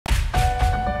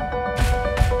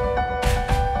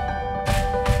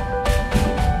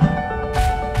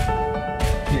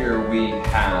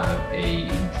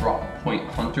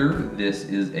after. This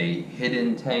is a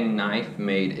hidden Tang knife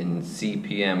made in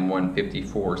CPM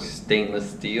 154 stainless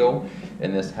steel,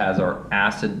 and this has our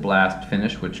acid blast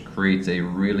finish, which creates a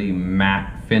really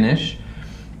matte finish.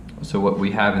 So what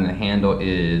we have in the handle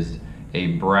is a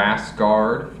brass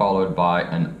guard followed by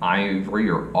an ivory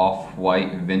or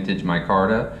off-white vintage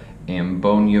micarta,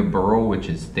 Amboyna burl, which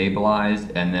is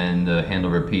stabilized, and then the handle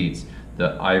repeats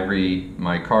the ivory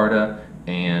micarta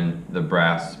and the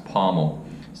brass pommel.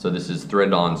 So this is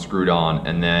threaded on, screwed on,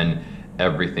 and then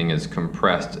everything is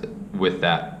compressed with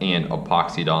that and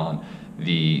epoxied on.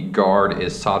 The guard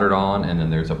is soldered on, and then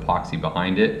there's epoxy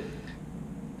behind it.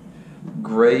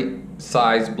 Great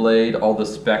size blade. All the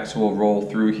specs will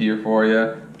roll through here for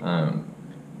you.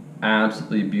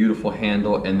 Absolutely beautiful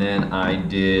handle. And then I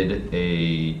did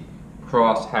a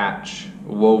crosshatch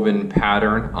woven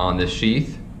pattern on the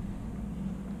sheath,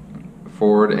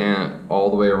 forward and all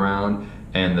the way around,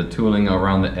 and the tooling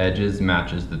around the edges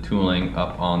matches the tooling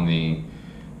up on the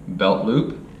belt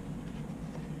loop.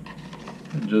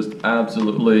 Just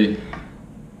absolutely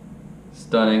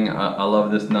stunning. I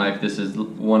love this knife. This is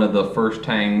one of the first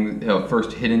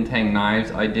hidden Tang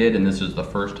knives I did, and this is the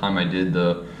first time I did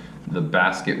the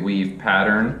basket weave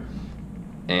pattern,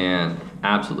 and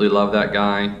absolutely love that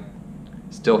guy.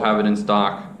 Still have it in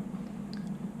stock.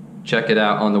 Check it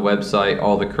out on the website.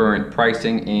 All the current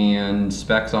pricing and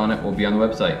specs on it will be on the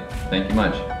website. Thank you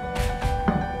much.